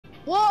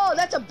Whoa,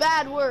 that's a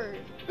bad word.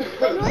 No,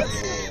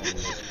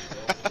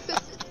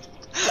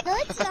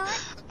 it's not.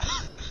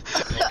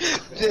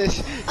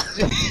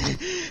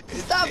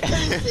 Stop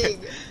cursing.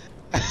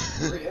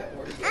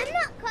 I'm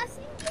not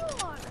cussing you.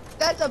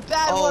 That's a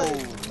bad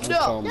word.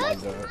 No. No,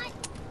 it's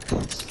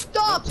not.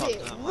 Stop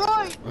it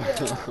right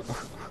now.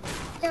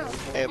 No.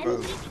 Hey, bro.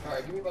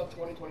 Alright, give me about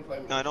 20-25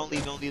 minutes. No, don't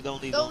leave.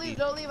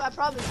 Don't leave, I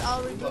promise.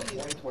 I'll remove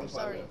you. I'm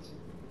sorry.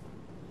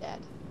 Dad.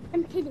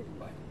 I'm kidding.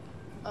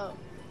 Oh.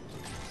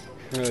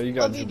 Yeah, you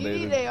got Bubby, do you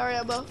need debated. AR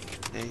ammo?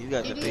 Man, you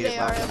got You need debated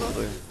AR by ammo?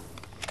 player.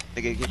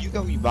 Nigga, can you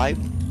go revive?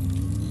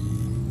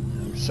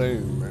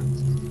 Same,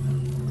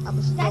 man. I'm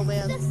a slow That's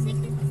man. the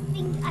sickest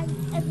thing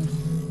I've ever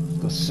seen.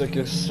 The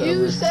sickest You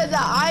ever. said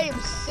that I am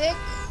sick.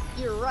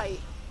 You're right.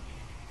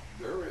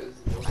 There is.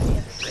 I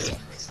am sick.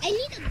 I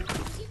need a gun.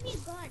 Give me a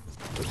gun.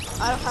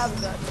 I don't have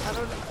a gun. I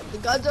don't know. The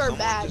guns are Someone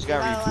bad. just You're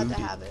got not allowed to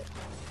rebooted. have it.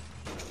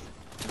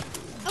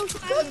 Oh, so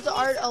Guns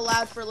aren't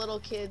allowed for little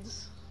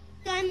kids.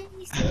 I'm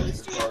only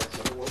supposed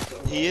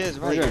to. He is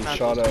right. You're You're getting not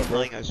shot supposed to at, be bro.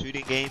 playing a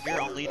shooting game. You're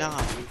only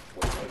 9.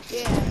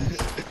 Yeah.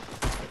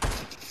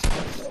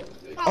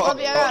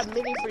 Bubby, I got a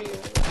mini for you.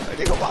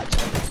 Nigga,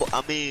 watch.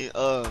 I mean,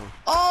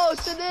 Oh,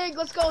 Sinig,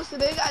 let's go,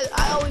 Sinig.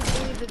 I always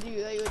believed in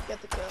you that you would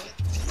get the kill.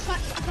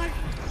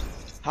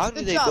 how did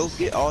Good they job. both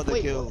get all the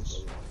Wait.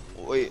 kills?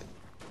 Wait,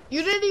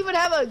 You didn't even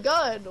have a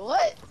gun.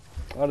 What?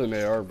 I had an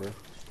AR, bro.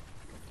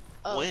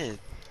 Oh. when?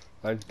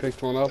 I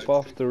picked one up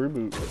off the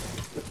reboot.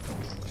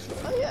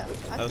 Oh yeah.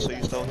 I Oh, did so that.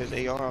 you stole his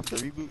AR off the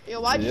reboot?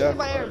 Yo, why'd you Yeah. take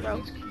my air,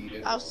 bro?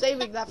 I was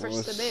saving that for Well,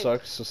 it Sinig.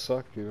 sucks to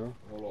suck, you know.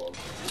 Hold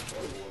on.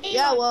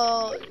 Yeah,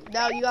 well,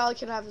 now you all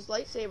can have his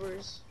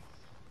lightsabers.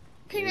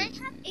 Can I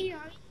have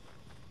AR?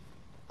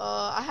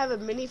 I have a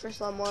mini for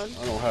someone.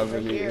 I don't have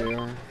Right any here.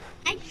 AR.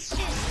 I just.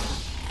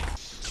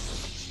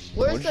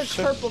 Where's What'd the you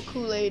say? purple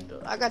Kool-Aid?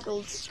 I got the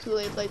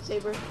Kool-Aid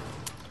lightsaber.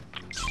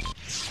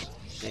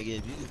 Nigga,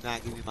 if you do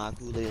not give me my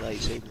Kool-Aid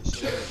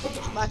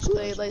lightsaber, My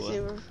Kool-Aid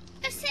lightsaber.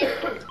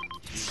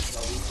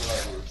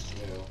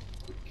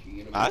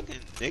 I can.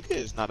 Nigga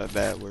is not a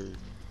bad word,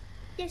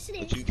 Yes, it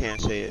but is. you can't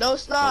say it. No,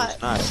 it's not.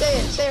 it's not.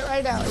 Say it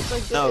right now. It's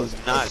like No, it's,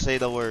 not say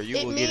the word. You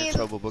it will get in means-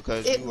 trouble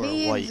because it you are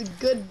means white.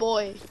 good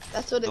boy.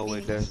 That's what it No, means.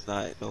 it does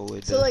not. No,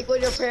 it So does. like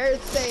when your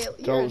parents say you're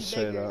Don't a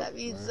say nigger, that, that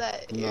means bro.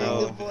 that you're No. a No,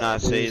 good do boy.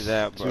 not say Please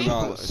that, bro. do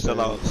not Chill say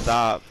out. that.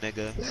 Stop,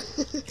 nigga.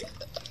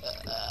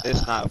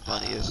 It's not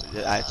funny. It's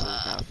actually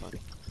not funny.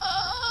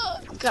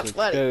 Got It's a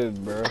funny.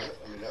 kid, bro.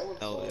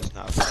 No, it's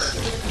not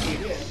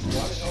funny.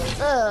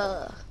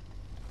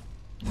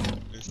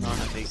 It's trying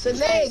to make So this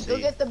Nate, kid go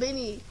say get the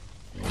mini.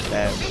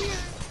 bad.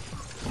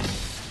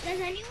 Does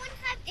anyone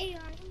have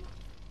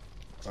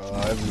AR?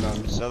 I have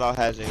none. Sellout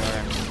has AR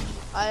ammo.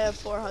 I have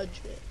 400.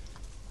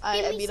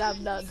 I mean I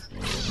have none.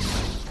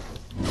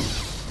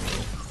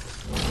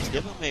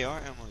 Give him AR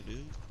ammo,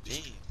 dude.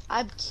 Dang.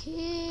 I'm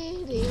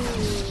kidding.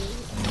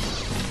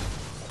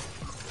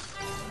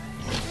 I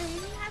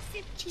only have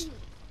 15.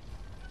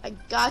 I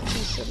got you,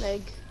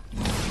 Sinig.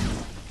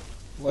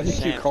 Why do you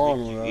keep Sam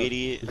calling Rig,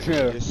 me you that? idiot.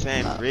 Yeah. You're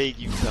Sam Rig,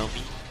 you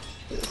dummy.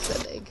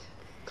 Sinig.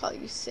 Call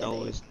you Sinig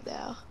No, it's-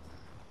 now.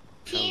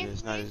 No,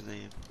 that's not his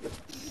name.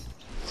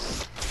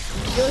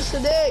 Yo,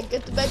 Sinig,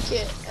 get the med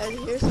kit. And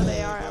here's some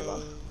AR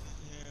ammo.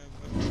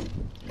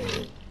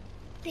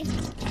 Thank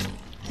you.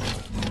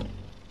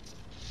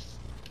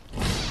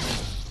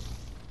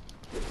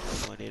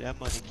 That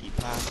money keep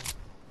piling.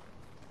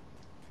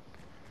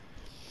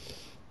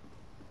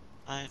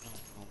 I don't know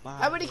my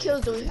How many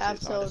kills do we have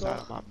it's on the side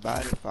total? of my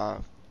body.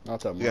 5. Not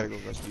that We gotta go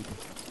much. rush people.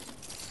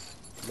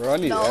 Bro, I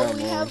need No, ammo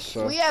we and have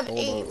stuff.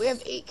 8. We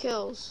have 8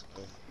 kills.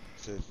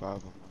 Said 5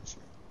 on my shit.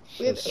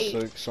 We have Says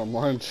 8. 6 on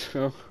mine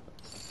too.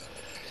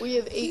 We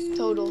have 8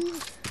 total.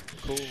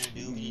 Cool,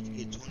 dude.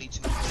 You get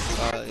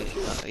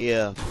 22.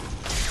 Yeah.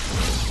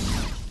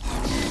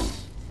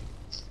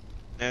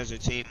 There's a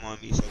team on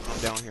me, so come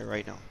down here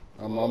right now.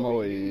 I'm on my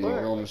way,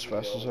 Where? going as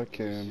fast as I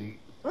can.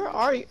 Where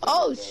are you?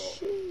 Oh,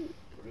 shoot.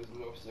 There's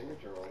no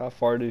signature on it. How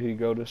far did he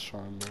go this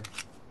time, bro?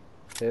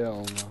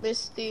 Hell no.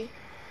 Misty.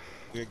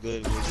 We're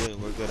good,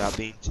 we're good. I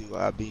beamed you.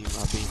 I beam.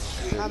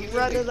 I'm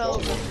running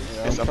over.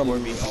 Yeah, It's I'm a 4v2,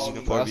 coming you can as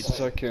 4v2. fast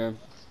as I can.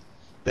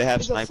 They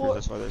have It's a snipers, four-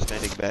 that's why they're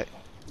standing back.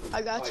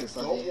 I got I you, don't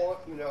Fuzzy. want,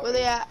 you know, Where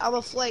they at? I'm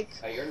a flake.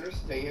 I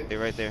understand. They're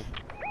right there.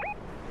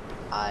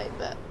 I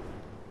bet.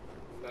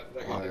 Not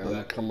I'm gonna do gonna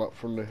that. come up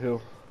from the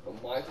hill.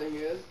 But my thing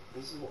is,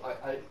 this is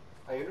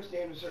I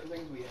understand there's certain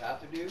things we have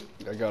to do,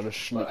 I got a but I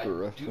sniper do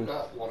rifle.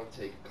 not want to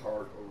take a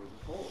card over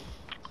the phone.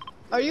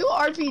 Are you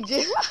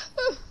RPG?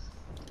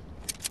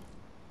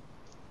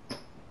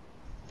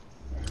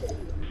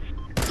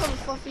 Come,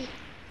 Fluffy.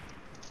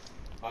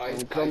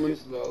 I coming.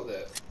 just know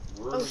that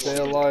we're Oh, Stay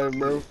alive,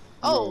 bro.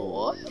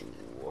 Oh,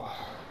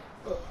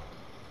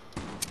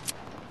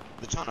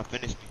 They're trying to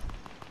finish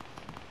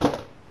me.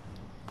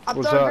 I'm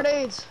What's throwing that?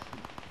 grenades.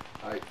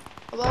 I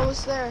I'm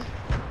almost there.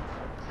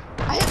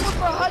 I hit one for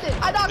 100.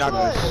 I knocked Knock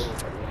one. us.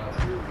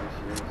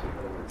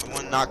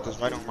 One knocked us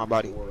right on my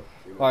body.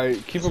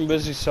 Alright, keep him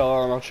busy,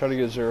 Seller, and I'll try to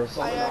get 0.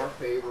 Some in I, our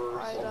favor,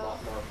 I some know. not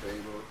in our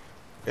favor.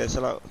 Yeah,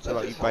 chill out,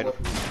 you fighting.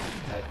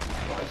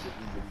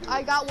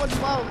 I got one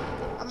low.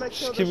 I'm gonna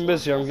kill Just keep this him one.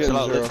 busy. I'm getting Chill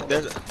out, zero.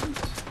 listen,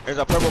 there's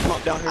a purple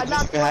pump down here. I Please, you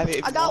knocked can one. have it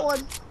if I you got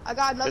want. one. I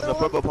got There's another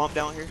a purple one. pump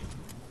down here.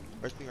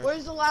 Rest me,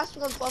 Where's the last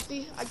one,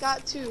 Fluffy? I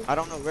got two. I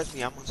don't know, rest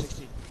me, I'm on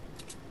 16.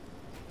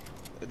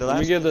 Let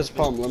me get this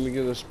pump. Let me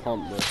get this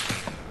pump, bro.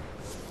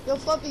 Yo,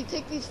 Fluffy,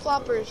 take these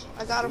floppers.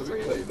 I got them for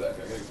you.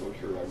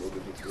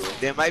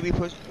 They might be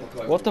pushing.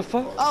 What the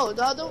fuck? Oh,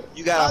 the other.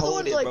 You gotta the other hold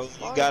one's it, like bro.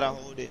 far. You gotta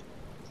hold it.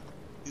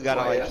 You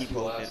gotta like keep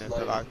holding it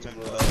until I turn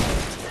it up.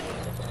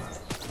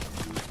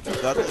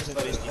 The other one's in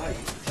 50.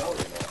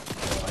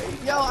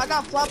 Yo, I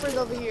got floppers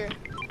over here.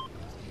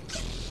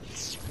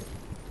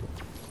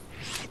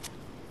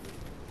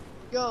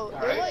 Yo,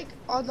 they're like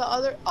on the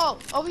other. Oh,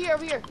 over here,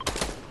 over here.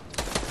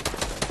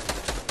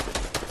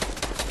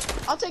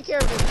 I'll take care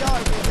of it. Y'all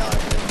are good. Y'all are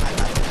good. I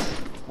got this.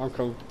 I'm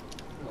coming.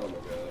 Oh my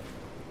god.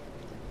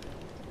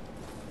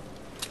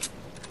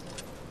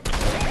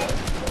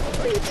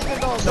 Where do you think I'm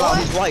going, So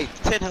he's boy? white.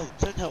 10 health,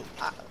 10 health.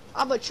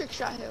 I'm a trick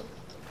shot him.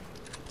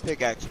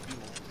 Pickaxe if you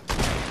want.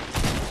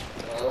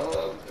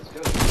 Let's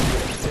go.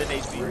 10 Where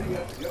HP. do you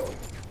have to go?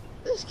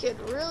 This kid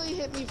really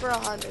hit me for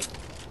 100.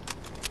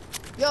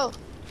 Yo,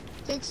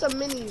 take some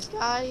minis,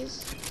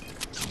 guys.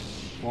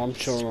 Well, I'm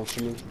chilling on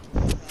some.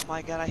 Oh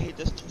my god, I hate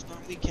this snowstorm.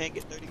 We can't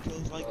get 30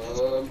 kills like this.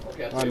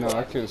 Okay, I know,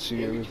 I can't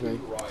see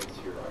anything.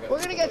 We're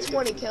gonna get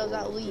 20 kills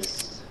at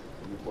least.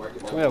 We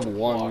have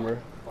one, bro.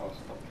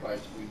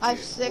 I have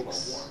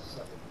 6.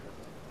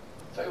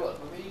 Tell you what,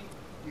 let me.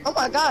 Oh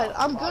my god,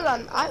 I'm good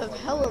on. I have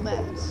hella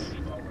mats.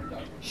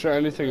 Is there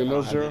anything in I don't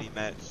those have zero? any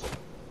mats.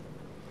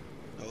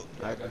 Nope,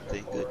 not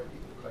anything good.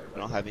 I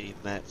don't have any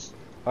mats.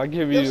 I'll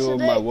give Yo, you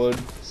my Sinead. wood.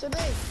 So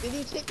Nick, did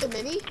you take the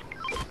mini?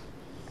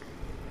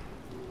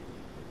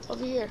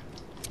 Over here.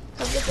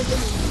 Come get the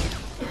mini.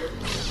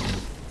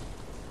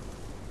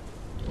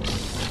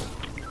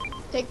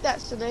 Take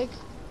that, Snake.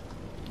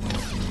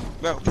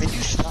 Bro, can you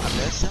stop?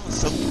 That sounds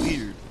so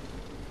weird.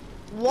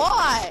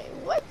 Why?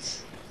 What?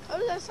 How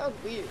does that sound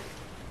weird?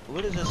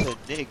 What is this a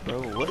Nick,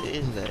 bro? What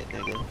is that,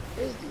 nigga?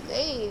 His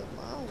name.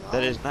 I don't know.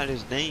 That is not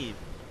his name.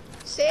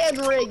 Sand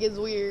rig is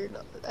weird.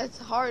 That's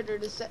harder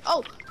to say.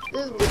 Oh,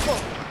 there's people.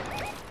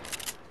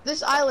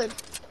 This island.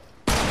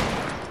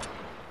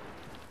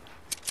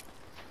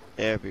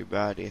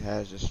 Everybody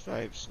has a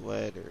striped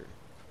sweater.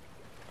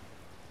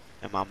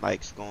 And my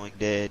mic's going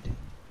dead.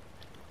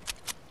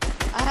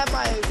 I have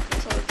my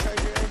controller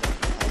charger.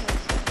 I have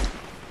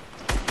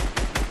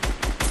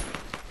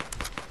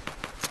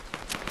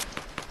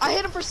I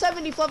hit him for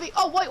 70, Fluffy.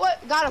 Oh, wait,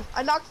 what? Got him.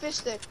 I knocked fish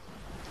stick.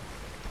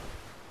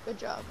 Good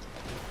job.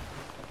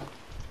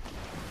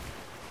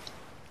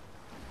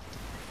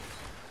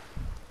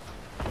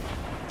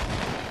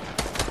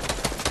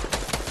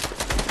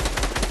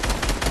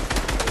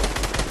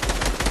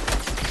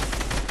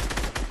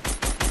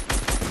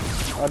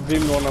 I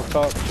beamed one up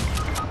top.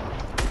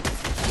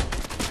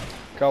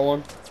 Got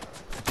one.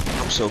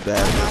 I'm so bad.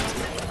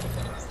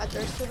 I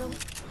thirsted him.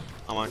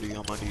 I'm under you,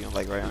 I'm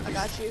like right under I you.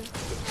 got you.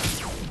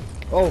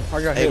 Oh,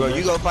 I got Hey hit. bro, bro.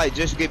 you go fight,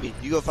 just give me.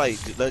 You go fight,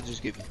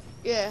 just give me.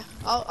 Yeah,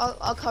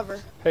 I'll cover.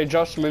 Hey,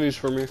 drop some minis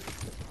for me.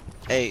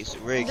 Hey, so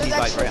Rick, There's he's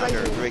like extra right right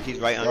under. here. Rick, he's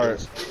right under Alright.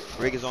 us.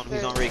 Rick is on,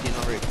 he's on Rick, he's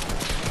on Rick.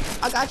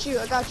 I got you.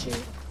 I got you.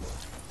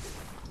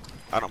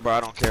 I don't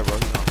care, bro.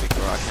 He's on Rick,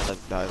 bro. I can't let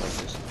him die like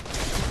this.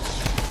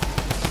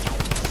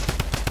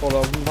 Hold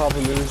up, I'm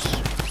popping minis.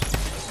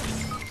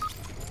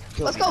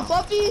 Kill Let's me go, now.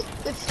 Fluffy.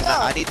 Let's go.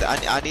 I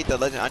need the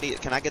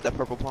legend. Can I get the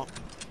purple pump?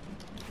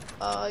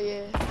 Oh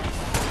yeah.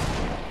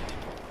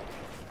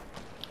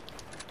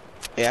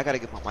 Hey, I gotta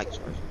get my mic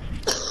charged.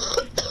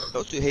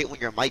 Don't you hate when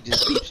your mic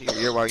just beeps in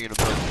your ear while you're in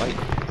the middle of the fight?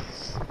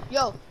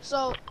 Yo,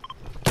 so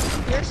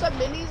here's some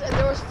minis, and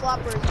there was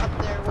floppers up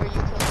there where you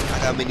killed I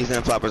got minis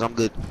and floppers. I'm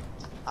good.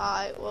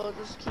 Alright, well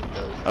just keep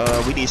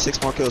those. We need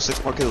 6 more kills.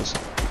 6 more kills.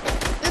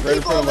 There's Right in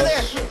people front over of there.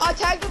 us. I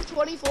tagged him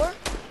 24.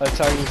 I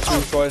tagged him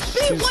twice.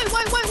 Wait, He's- wait.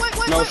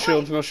 No wait,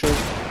 shields, no shields.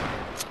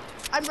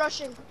 I'm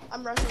rushing.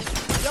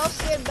 Y'all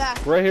stand back.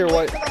 Right here, Wait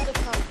white. for them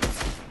to come.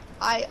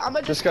 I'm gonna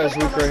This just guy's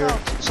push by weak right here.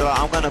 myself. So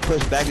I'm gonna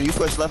push back. You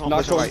push left. I'm Knock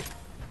pushing him. right.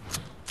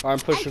 I'm I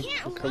pushing.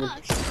 can't I'm coming.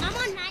 rush. I'm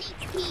on 9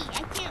 HP. I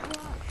can't rush.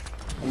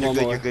 I'm You're on good.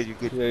 my You're way. good. You're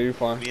good. Yeah, you're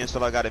fine. Me and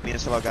Stella got it.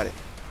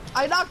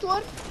 I knocked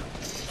one.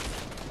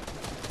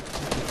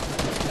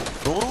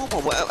 Gloom.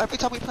 Every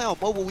time we play on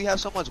mobile, we have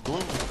so much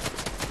gloom.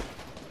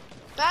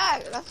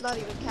 Back. That's not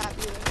even cap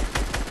either.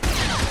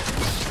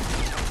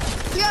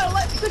 You gotta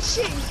let good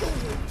shit. You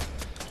killed me.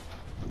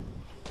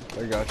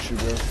 I got you,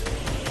 bro.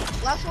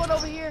 Last one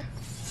over here.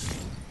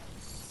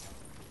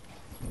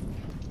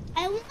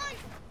 I want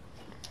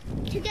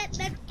to get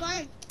that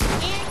gun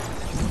and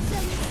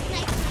some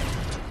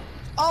snipers.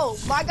 Oh,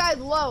 my guy's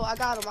low. I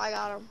got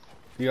him.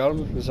 You got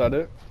him? Is that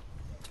it?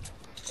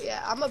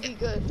 Yeah, I'm gonna be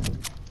good.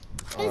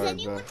 Does Alright,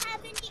 anyone bro.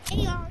 have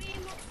any AR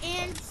ammo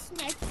and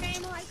sniper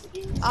ammo I could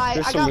use? I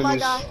Here's got some my minis.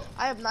 guy.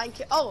 I have 9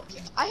 kills. Oh,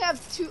 I have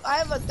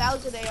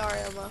 1,000 AR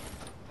ammo.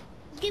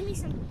 Give me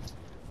some.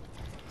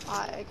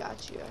 I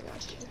got you. I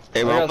got you.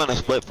 Hey, bro, I'm gonna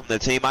split from the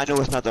team. I know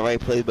it's not the right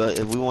play, but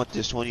if we want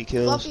this 20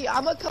 kills. Fluffy,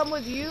 I'm gonna come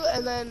with you,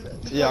 and then.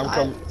 Yeah, I'm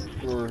coming.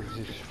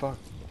 Fuck.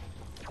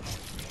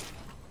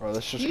 Alright,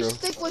 let's just You go.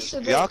 stick with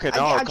Sadiq. Y'all can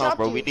all come, dropped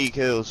bro. you. We need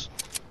kills.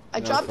 I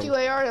dropped you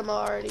AR ammo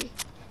already.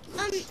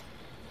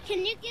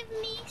 Can you give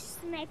me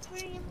sniper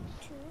ammo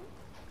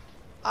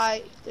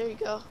too? There you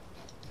go.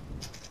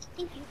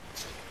 Thank you.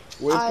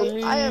 Wait for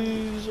me, I have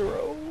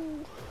Zero.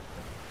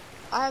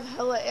 I have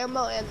hella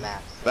ammo and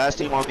max. Last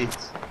team on me.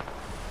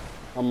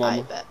 I'm I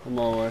on bet.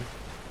 my way.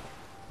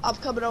 I'm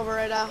coming over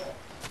right now.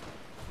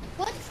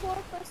 What's 4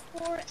 plus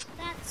 4?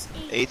 That's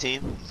 8.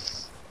 18.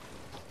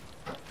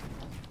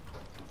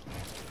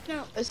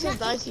 No, It says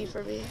not 19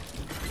 for me.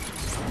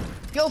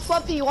 Yo,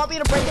 Fluffy, you want me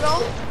to break it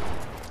all?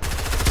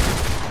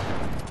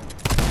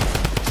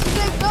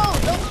 No,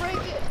 don't break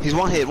it. He's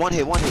one hit. I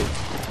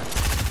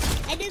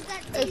did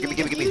that. If Give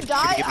me, you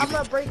die, give me. I'm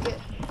gonna break it.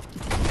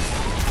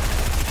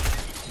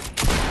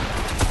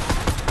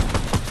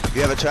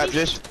 You have a trap,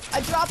 Jish?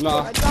 I dropped No.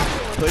 one. I dropped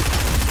one. Put.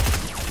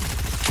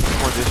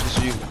 Come on, Jish. This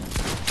is you.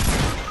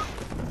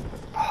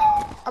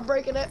 I'm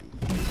breaking it.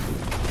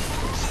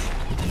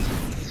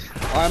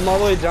 I'm all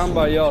the way down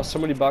by y'all.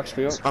 Somebody box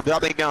me up. I'm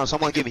dropping down.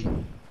 Someone give me.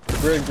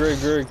 Greg.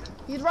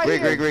 He's right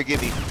here. Greg,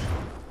 give me.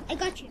 I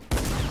got you.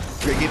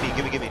 Greg, give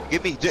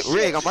me.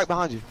 Rig, I'm right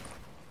behind you.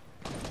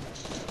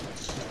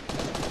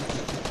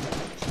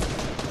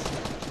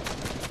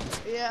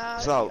 Yeah.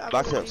 So, I'm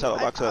box up, ready. so,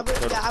 box up.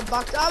 Yeah, I'm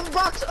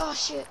boxed. Oh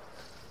shit.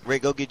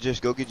 Rig, go get Jish.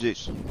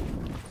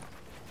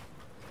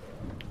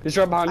 He's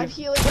right behind I'm you.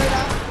 healing right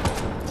now.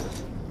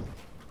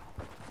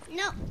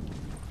 No.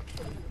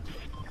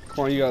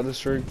 Come on, you got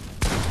this, Rig.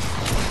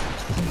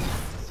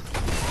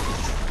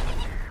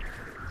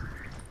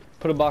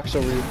 Put a box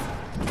over you.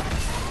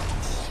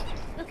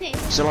 Okay.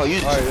 Somehow you.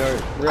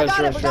 Alright. Rest.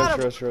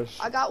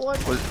 I got one.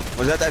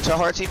 Was that your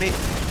hard teammate?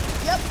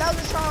 Yep, that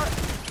was a shot.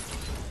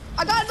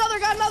 I got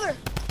another.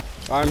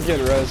 I'm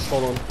getting res.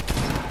 Hold on.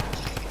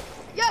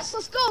 Yes,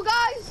 let's go,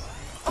 guys.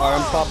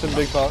 Alright, I'm popping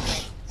big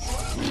pops.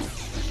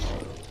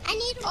 I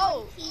need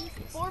Oh,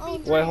 1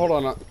 piece. 4v3. Wait, hold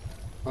on.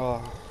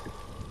 Oh.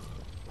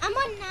 I'm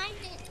on 9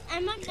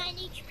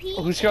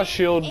 HP. Who's got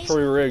shield for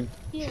your Rig?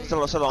 Here.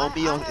 Stella, on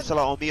me, I on have-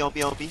 Stella, on me.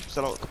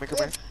 Stella, come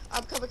here.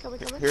 I'm coming.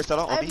 Here,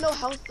 Stella, I on have me. no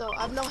health though.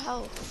 I have no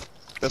health.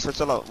 That's for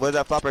Stella. Where'd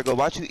that flopper go?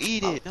 Why'd you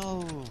eat it?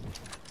 No.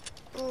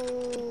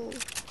 Oh.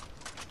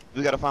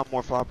 We gotta find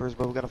more floppers,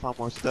 but we gotta find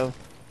more stuff.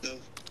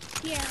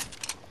 Yeah.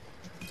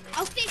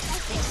 I'll fix.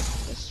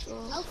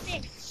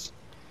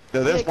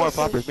 No, there's Yeah, more go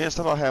floppers. finish. Man,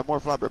 Stella had more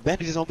flopper.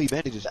 Bandages on me,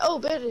 bandages. Oh,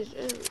 bandage.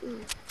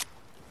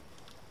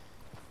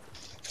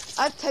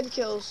 I have 10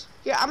 kills.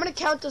 Here, I'm gonna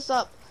count this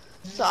up.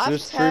 So I have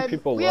There's 10. 3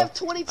 people we left.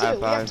 have 22. I have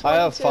We have 22. five.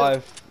 I have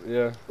 5.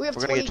 Yeah. We have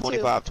We're gonna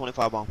 22. get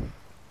 25 on.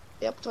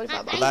 Yep,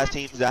 25. The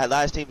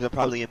last teams are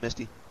probably in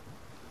Misty.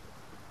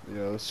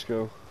 Yeah, let's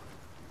go.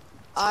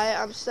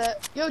 I'm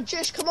set. Yo,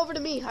 Jish, come over to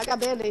me. I got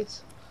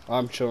band-aids.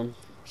 I'm chilling.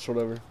 It's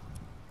whatever.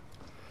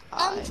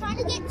 I'm trying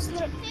to get to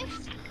the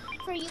 5th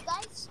for you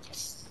guys.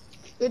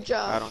 Good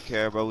job. I don't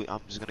care, bro. I'm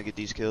just gonna get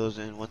these kills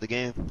and win the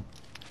game.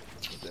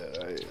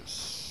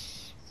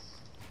 Nice.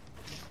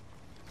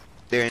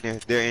 They're in here.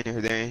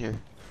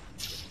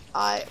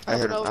 I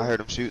heard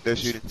them shoot. They're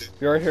shooting.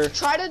 You're right here.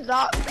 Try to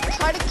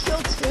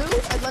kill 2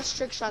 and let's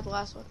trick shot the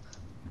last one.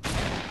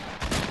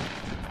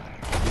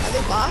 Are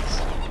they bots?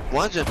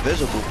 One's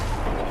invisible.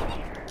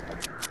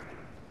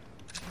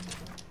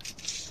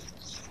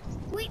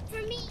 Wait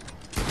for me.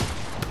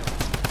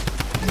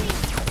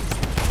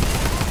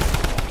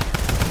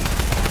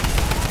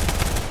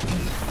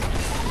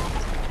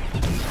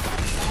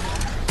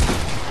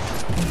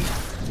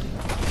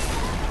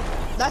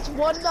 That's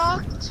one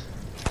knocked.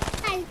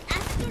 Guys,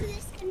 after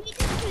this, can we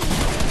just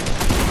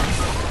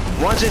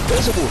One's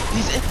invisible.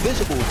 He's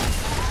invisible.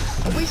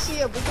 We see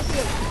him.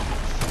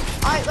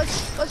 Alright,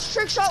 let's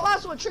trick shot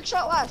last one. Trick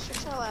shot last.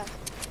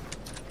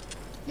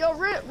 Yo,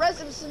 res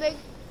him, Snake.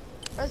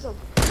 Res him.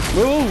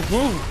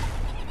 Move.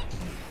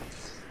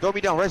 Throw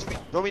me down, res me.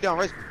 I'm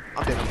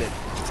dead.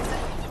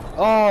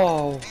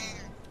 Oh.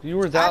 You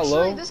were that Actually,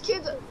 low? this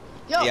kid's.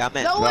 Yo, Yeah, I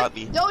meant no drop one,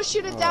 me. don't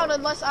shoot it down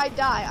unless I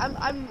die. I'm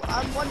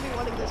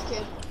 1v1ing this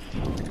kid.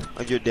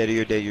 Oh, you're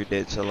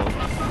dead, Solo.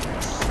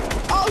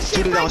 Oh shit!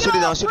 Shoot it down, break shoot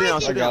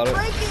it down. it.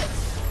 Break it.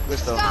 Good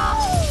stuff.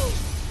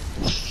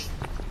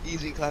 No!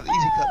 Easy clap. Oh yeah.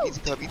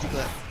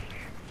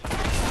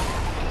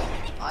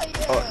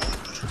 Oh.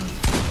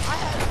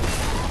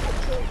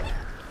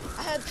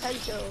 I had 10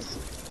 kills.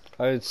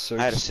 I had 6.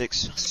 I had a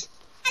 6.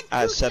 I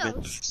had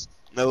 7.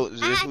 No,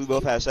 we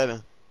both had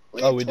 7.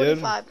 Oh, we did?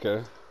 25.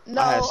 Okay.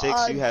 No, I had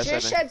 6, you had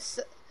Jish 7.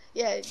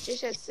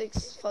 Jish had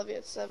 6, Fluffy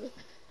had 7.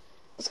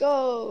 Let's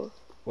go.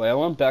 Wait, I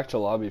went back to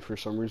lobby for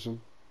some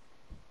reason.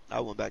 I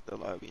went back to the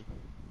lobby.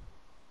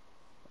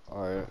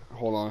 Alright,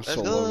 hold on. Let's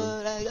Still go.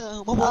 loading. Let's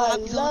go. Mobile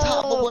lobby's on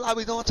top. Mobile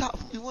lobby's on top.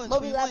 We won.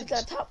 Moby Lobby's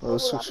on top. Oh,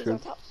 this Mobile looks Lobby's on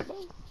good. top.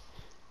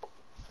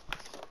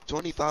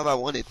 25, I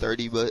wanted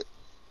 30, but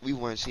we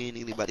weren't seeing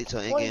anybody till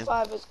end game.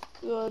 25 is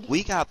good.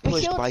 We got We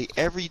pushed killed- by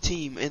every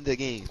team in the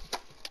game.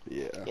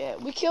 Yeah. Yeah,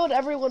 we killed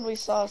everyone we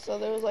saw, so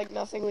there was like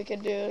nothing we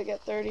could do to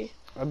get 30.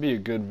 That'd be a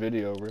good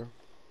video, bro.